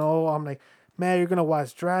popping, you know. I'm like, man, you're gonna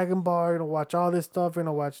watch Dragon Ball, you're gonna watch all this stuff, you're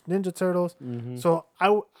gonna watch Ninja Turtles. So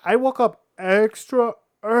I woke up extra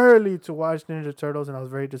early to watch Ninja Turtles, and I was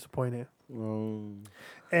very disappointed.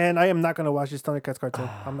 And I am not gonna watch this Thundercats cartoon.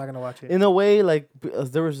 I'm not gonna watch it. In a way, like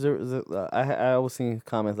there was I was seeing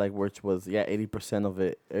comments like which was 80%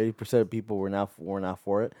 of people were not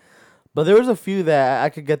for it, but there was a few that I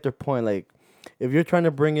could get their point. Like, if you're trying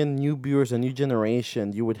to bring in new viewers, a new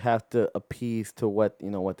generation, you would have to appease to what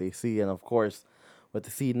they see, and of course, what they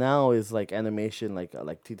see now is like animation,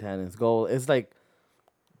 like Teen Titans Go. It's like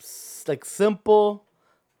simple,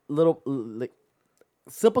 little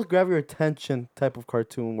simple, grab your attention type of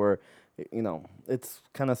cartoon where it's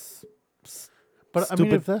kind of But I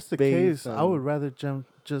mean, if that's the case, I would rather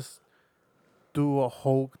just do a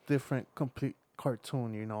whole different, complete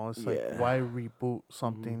cartoon. You know, it's like why reboot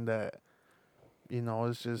something that, you know,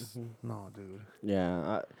 it's just no, dude.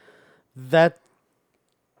 Yeah, that.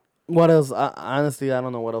 What else? Honestly, I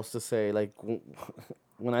don't know what else to say. Like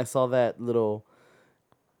when I saw that little,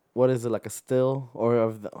 what is it, like a still or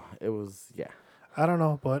of the? It was I don't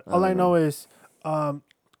know, but all I know is,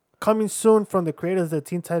 coming soon from the creators of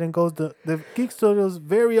Teen Titan Goes, the Geek Studios'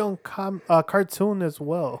 very own cartoon as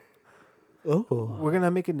well. Oh, we're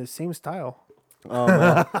gonna make it in the same style. Oh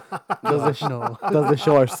no! Does it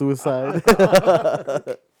show our suicide?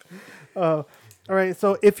 All right,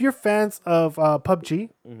 so if you're fans of PUBG,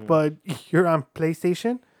 but you're on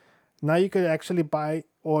PlayStation, now you could actually buy,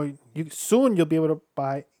 or you'll be able to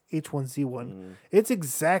buy H1Z1. It's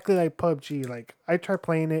exactly like PUBG. Like I tried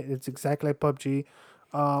playing it, it's exactly like PUBG.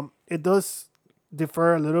 It does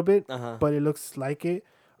differ a little bit, but it looks like it.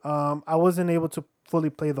 I wasn't able to fully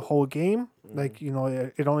play the whole game. Like, you know,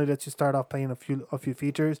 it only lets you start off playing a few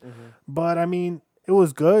features. But I mean, it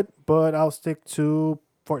was good, but I'll stick to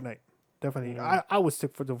Fortnite. Definitely. I would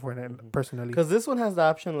stick for the Fortnite personally. Because this one has the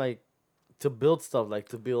option like to build stuff, like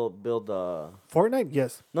to build Fortnite,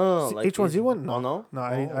 yes. No, like H1Z1? No. Oh, no? No,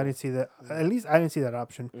 I didn't see that. At least I didn't see that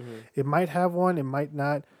option. It might have one, it might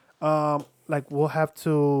not. Like we'll have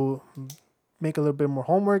to make a little bit more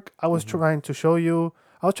homework. I was trying to show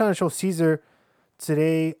Caesar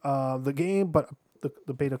today the game, but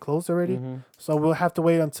the beta closed already. So we'll have to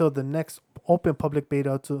wait until the next open public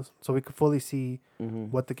beta so we can fully see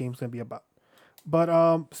what the game's gonna be about.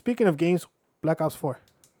 But speaking of games, Black Ops 4.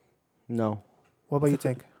 No. What about you,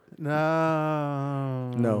 Tank?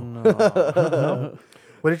 No. No.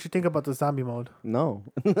 What did you think about the zombie mode? No.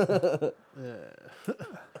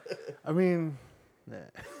 I mean,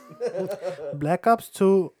 Black Ops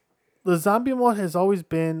 2, the zombie mode has always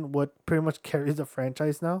been what pretty much carries the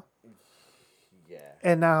franchise now. Yeah.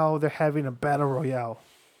 And now they're having a battle royale.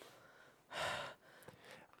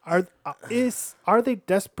 Are they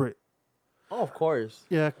desperate? Oh, of course.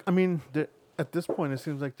 Yeah, I mean, at this point, it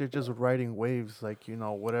seems like they're just riding waves, like, you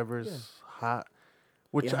know, whatever's hot.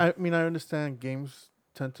 Which, I mean, I understand games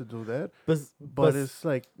tend to do that, but it's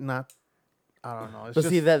like not, I don't know. It's but just,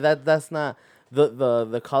 see, that's not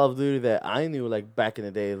the Call of Duty that I knew, like, back in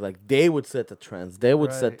the day. Like, they would set the trends. They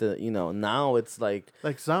would set the, you know, now it's like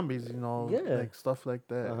zombies, you know, like stuff like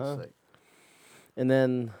that. It's like, and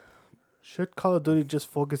then, should Call of Duty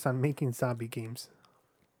just focus on making zombie games?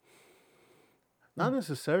 Not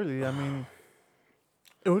necessarily. I mean,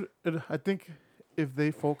 I think if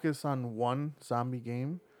they focus on one zombie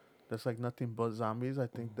game that's like nothing but zombies, I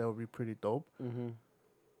think that would be pretty dope.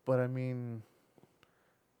 But I mean,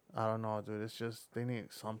 I don't know, dude. It's just they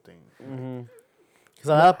need something. Because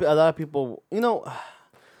a lot of people, you know,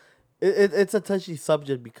 it's a touchy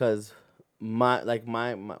subject because when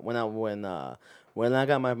I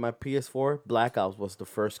got my PS4, Black Ops was the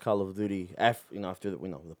first Call of Duty after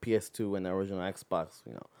the PS2 and the original Xbox.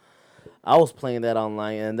 You know, I was playing that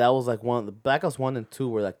online, and that was like the Black Ops 1 and 2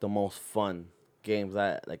 were like the most fun games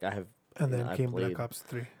I have. And then came Black Ops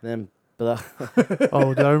 3. Then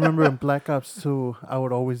oh, do I remember in Black Ops 2, I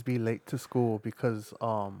would always be late to school because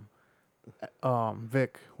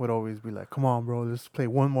Vic would always be like, "Come on, bro, let's play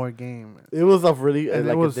one more game." It was a really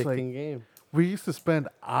addicting game. We used to spend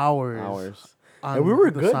hours. And we were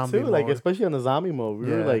good too, like especially on the zombie mode. We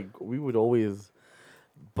were like, we would always,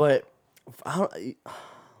 but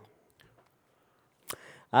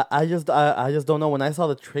I just don't know. When I saw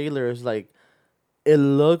the trailers, like it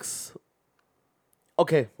looks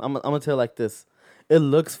okay. I'm gonna tell you like this. It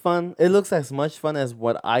looks fun. It looks as much fun as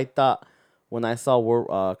what I thought when I saw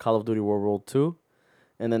Call of Duty World War II,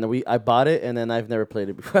 and then I bought it, and then I've never played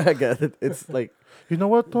it before I got it. It's like, you know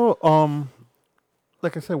what though?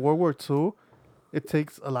 Like I said, World War II. It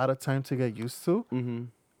takes a lot of time to get used to.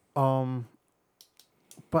 But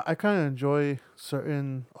I kind of enjoy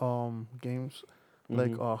certain games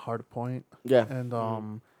like Hardpoint. Yeah. And I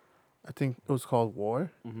think it was called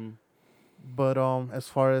War. But as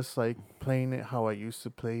far as like playing it how I used to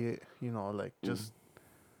play it, you know, like just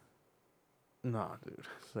nah, dude.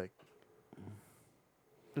 It's like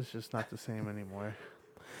it's just not the same anymore.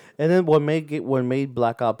 And then what made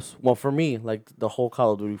Black Ops, well, for me, like the whole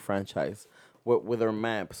Call of Duty franchise, with their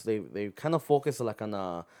maps, they kind of focus like on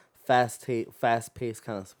a fast paced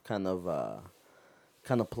kind of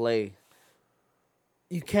play.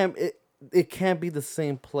 You can't it can't be the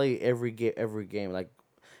same play every game. Like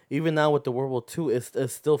even now with the World War II,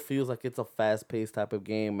 it still feels like it's a fast paced type of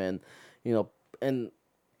game, and you know, and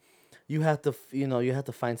you have to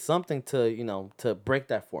find something to break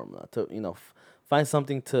that formula, to find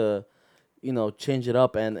something to, change it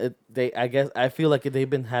up. And I guess I feel like they've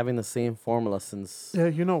been having the same formula since Yeah,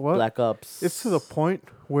 you know what? Black Ops. It's to the point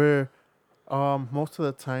where, most of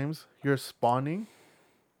the times you're spawning,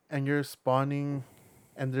 and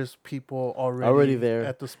there's people already there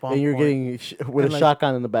at the spawn and you're point. getting with And a like,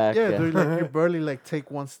 shotgun in the back. Yeah, they're like you barely like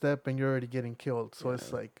take one step and you're already getting killed. So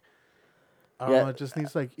it's like, I don't know. It just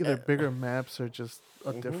needs like either bigger maps or just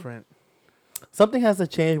a different. Something has to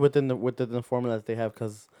change within the formula that they have,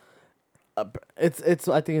 because it's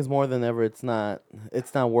I think it's more than ever. It's not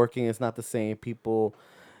working. It's not the same people,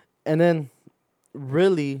 and then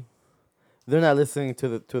really, they're not listening to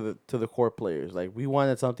the core players. Like, we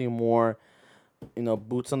wanted something more,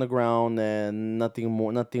 boots on the ground, and nothing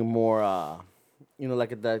more. Like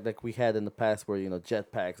we had in the past, where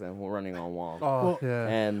jetpacks and we're running on walls. Oh, Well, yeah.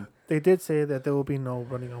 And they did say that there will be no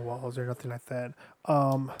running on walls or nothing like that.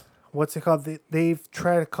 What's it called? They've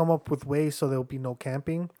tried to come up with ways so there will be no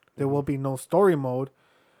camping. There will be no story mode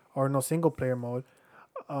or no single player mode.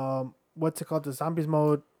 What's it called? The zombies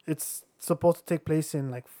mode. It's supposed to take place in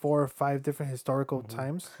like 4 or 5 different historical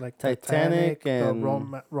times, like Titanic and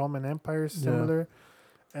the Roman Empire is similar.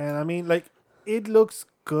 And I mean, like, it looks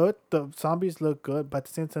good. The zombies look good, but at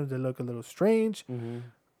the same time, they look a little strange.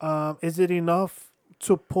 Is it enough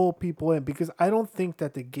to pull people in? Because I don't think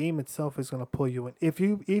that the game itself is gonna pull you in. If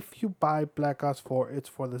you buy Black Ops 4, it's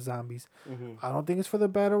for the zombies. I don't think it's for the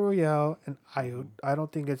battle royale, and I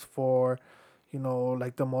don't think it's for,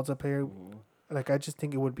 like the multiplayer. Like, I just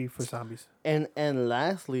think it would be for zombies. And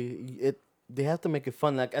lastly, they have to make it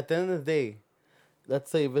fun. Like, at the end of the day, let's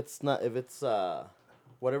say if it's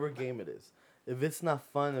whatever game it is, if it's not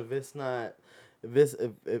fun, if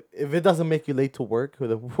it doesn't make you late to work,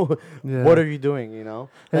 what are you doing?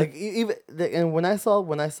 Like, and when I saw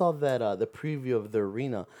that the preview of the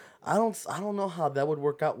arena, I don't know how that would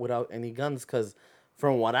work out without any guns, because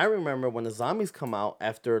from what I remember, when the zombies come out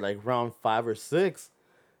after like round 5 or 6,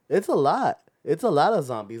 it's a lot. It's a lot of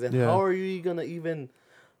zombies, and how are you gonna even?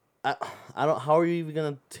 How are you even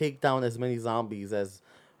gonna take down as many zombies as,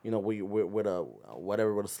 with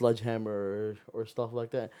a sledgehammer or stuff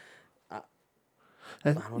like that?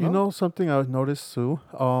 And I don't know. Something I've noticed too.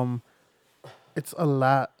 It's a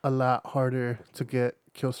lot harder to get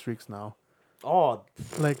kill streaks now. Oh,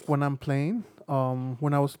 Like when I'm playing,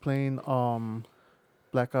 when I was playing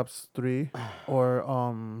Black Ops 3 or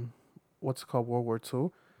what's it called, World War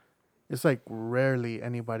 2, it's like rarely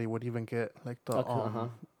anybody would even get like the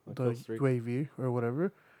UAV or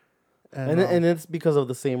whatever. And it's because of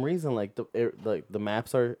the same reason. Like, the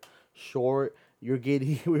maps are short.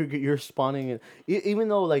 You're spawning it. Even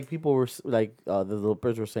though, like, people were like, the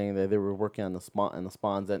developers were saying that they were working on the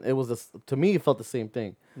spawns, and it was to me, it felt the same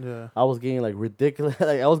thing. Yeah, I was getting like ridiculous.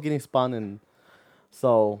 Like, I was getting spawned, and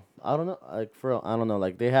so I don't know. Like, for real, I don't know.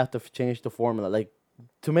 Like, they have to change the formula. Like,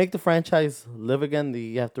 to make the franchise live again,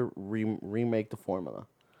 you have to remake the formula.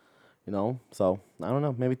 So I don't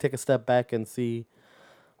know. Maybe take a step back and see.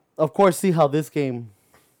 Of course, see how this game.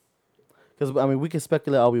 Because, I mean, we can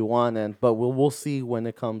speculate all we want, but we'll see when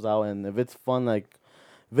it comes out, and if it's fun,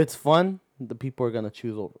 the people are gonna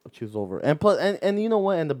choose over. And plus, and you know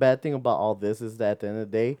what? And the bad thing about all this is that at the end of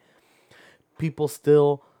the day, people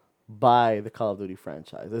still buy the Call of Duty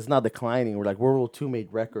franchise. It's not declining. We're like, World War II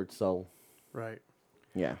made records, so right.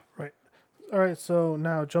 yeah. Right. All right. So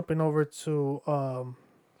now jumping over to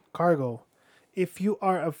Cargo. If you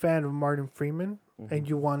are a fan of Martin Freeman and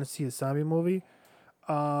you want to see a zombie movie,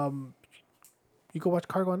 you can watch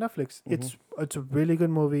Cargo on Netflix. It's a really good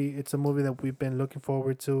movie. It's a movie that we've been looking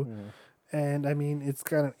forward to, and I mean, it's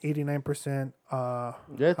got an 89% on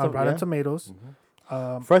Rotten Tomatoes.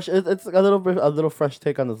 Fresh. It's a little fresh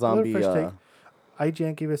take on the zombie.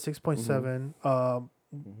 IGN gave it 6.7.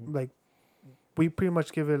 Like, we pretty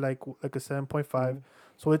much give it like a 7.5.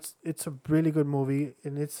 So it's a really good movie,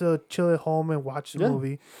 and it's a chill at home and watch the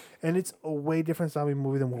movie, and it's a way different zombie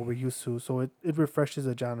movie than what we're used to. So it refreshes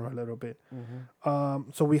the genre a little bit. So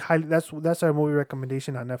we that's our movie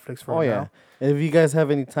recommendation on Netflix for now. And if you guys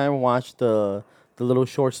have any time, watch the little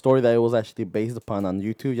short story that it was actually based upon on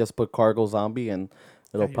YouTube. Just put Cargo Zombie and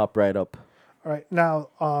it'll pop right up. All right, now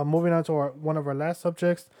moving on to one of our last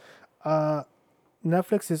subjects.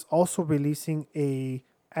 Netflix is also releasing a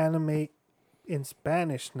anime in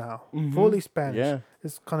Spanish now, fully Spanish. Yeah.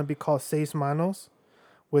 It's gonna be called Seis Manos,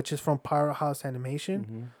 which is from Powerhouse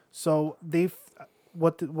Animation. So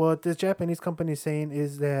what this Japanese company is saying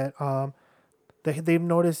is that they've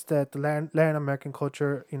noticed that the Latin American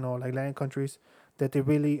culture, like Latin countries, that they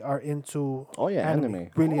really are into anime.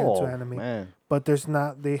 Really into anime. Man. But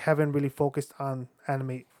they haven't really focused on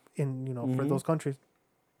anime in for those countries.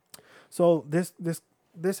 So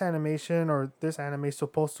this animation or this anime is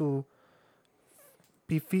supposed to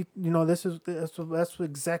be that's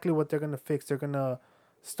exactly what they're gonna fix. They're gonna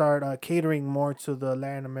start catering more to the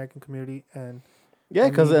Latin American community and yeah,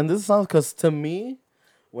 and this sounds because to me,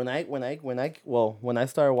 when I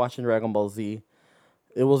started watching Dragon Ball Z,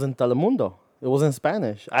 it was in Telemundo. It was in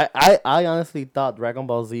Spanish. I honestly thought Dragon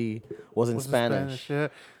Ball Z was in Spanish. Yeah.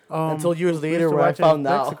 Until years later, where I found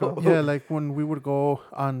out. Yeah, like when we would go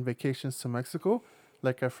on vacations to Mexico,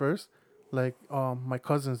 like at first, like my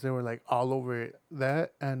cousins, they were like all over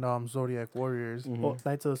that and Zodiac Warriors. Well,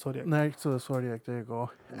 Knights of the Zodiac. Knights of the Zodiac, there you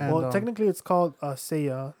go. And, well, technically it's called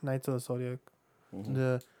Seiya, Knights of the Zodiac.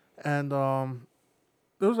 Yeah, and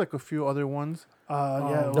there was like a few other ones.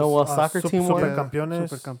 Soccer team Super one.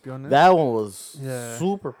 Campeones. That one was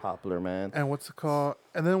super popular, man. And what's it called?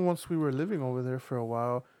 And then once we were living over there for a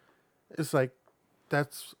while, it's like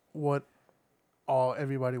that's what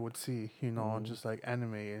everybody would see, just like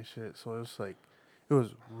anime and shit. So it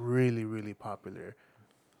was really, really popular,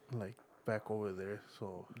 like back over there.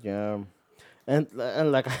 So yeah, and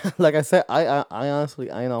like like I said, I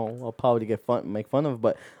honestly, I know I'll probably make fun of,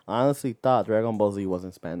 but I honestly thought Dragon Ball Z was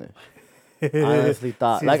in Spanish. I honestly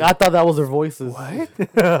thought, I thought that was their voices. What?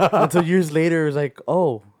 Until years later, it's like,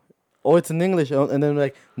 oh, it's in English, and then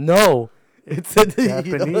like, no, it's in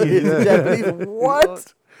Japanese. Japanese.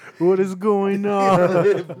 What? What is going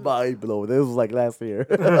on? Mind blown. This was like last year.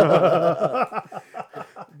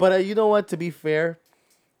 But you know what? To be fair,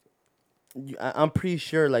 I'm pretty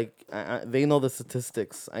sure like they know the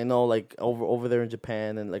statistics. I know like over there in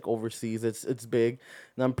Japan and like overseas, it's big,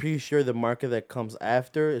 and I'm pretty sure the market that comes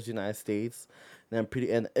after is United States, and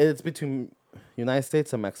it's between United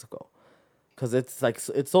States and Mexico, because it's like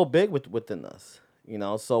it's so big within us,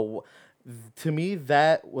 So to me,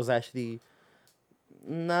 that was actually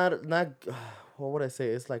not what would I say?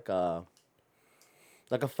 It's like a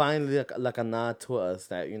finally like a nod to us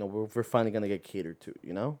that we're finally gonna get catered to,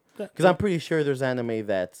 because I'm pretty sure there's anime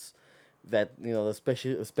that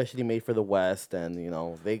especially made for the West, and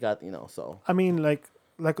they got so. I mean, like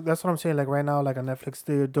that's what I'm saying. Like right now, like on Netflix,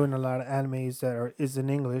 they're doing a lot of animes that is in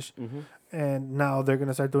English, and now they're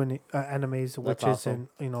gonna start doing animes which is in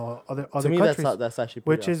other to me, countries. That's actually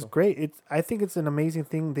which awesome. Is great. I think it's an amazing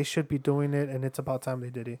thing. They should be doing it, and it's about time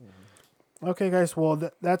they did it. Okay, guys.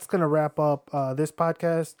 Well, that's gonna wrap up this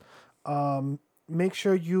podcast. Make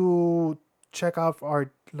sure you check out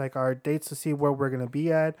our dates to see where we're gonna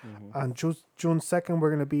be at. On June 2nd, we're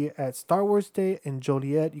gonna be at Star Wars Day in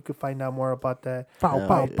Joliet. You can find out more about that. Pow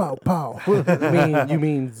pow pow pow. You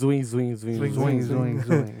mean zwing zwing zwing zwing zwing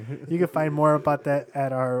zwing. You can find more about that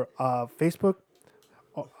at our Facebook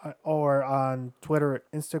or on Twitter,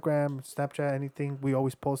 Instagram, Snapchat, anything. We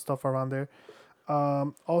always post stuff around there.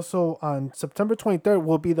 Also on September 23rd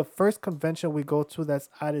will be the first convention we go to that's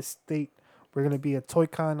out of state. We're going to be at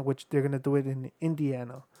ToyCon, which they're going to do it in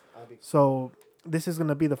Indiana. So this is going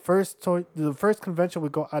to be the first convention we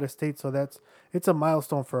go out of state. So it's a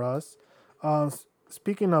milestone for us.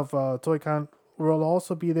 Speaking of ToyCon, we'll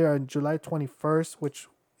also be there on July 21st, which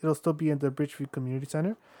it'll still be in the Bridgeview Community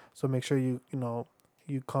Center. So make sure you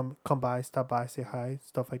come by, stop by, say hi,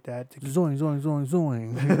 stuff like that. Zoing.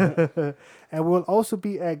 And we'll also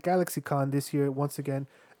be at GalaxyCon this year, once again,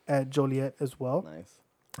 at Joliet as well. Nice.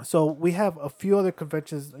 So we have a few other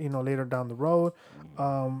conventions, later down the road.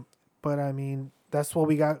 But I mean, that's what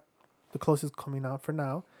we got the closest coming out for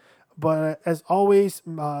now. But as always,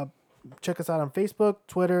 check us out on Facebook,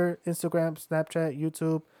 Twitter, Instagram, Snapchat,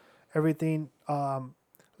 YouTube, everything.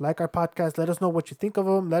 Like our podcast. Let us know what you think of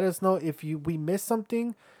them. Let us know if we missed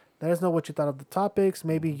something. Let us know what you thought of the topics.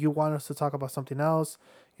 Maybe you want us to talk about something else.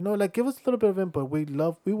 Give us a little bit of input. We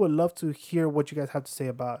would love to hear what you guys have to say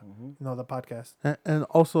about the podcast. And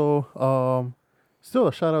also, still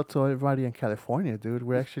a shout out to everybody in California, dude.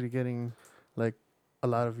 We're actually getting like a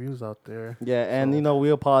lot of views out there. Yeah, and we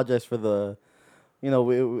apologize for the, it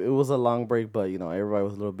was a long break, but everybody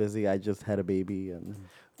was a little busy. I just had a baby and.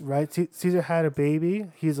 Right, Caesar had a baby.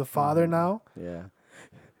 He's a father now. Yeah,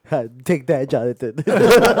 take that, Jonathan.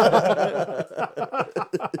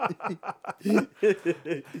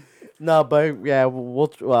 No, but yeah,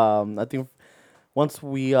 we'll. I think once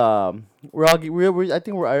we I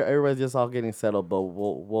think everybody's just all getting settled, but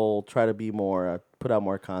we'll try to be more put out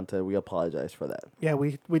more content. We apologize for that. Yeah,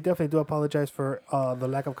 we definitely do apologize for the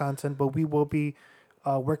lack of content, but we will be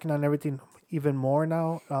working on everything even more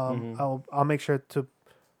now. I'll make sure to.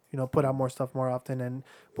 Put out more stuff more often, and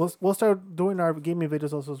we'll start doing our gaming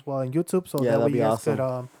videos also as well on YouTube. So that way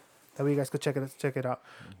you guys could check it out.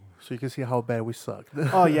 So you can see how bad we suck.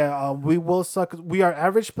 Oh yeah, we will suck. We are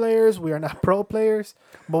average players. We are not pro players,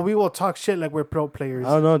 but we will talk shit like we're pro players.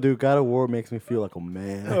 I don't know, dude. God of War makes me feel like a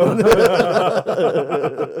man.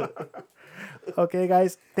 Okay,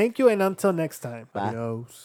 guys. Thank you, and until next time. Bye. Adios.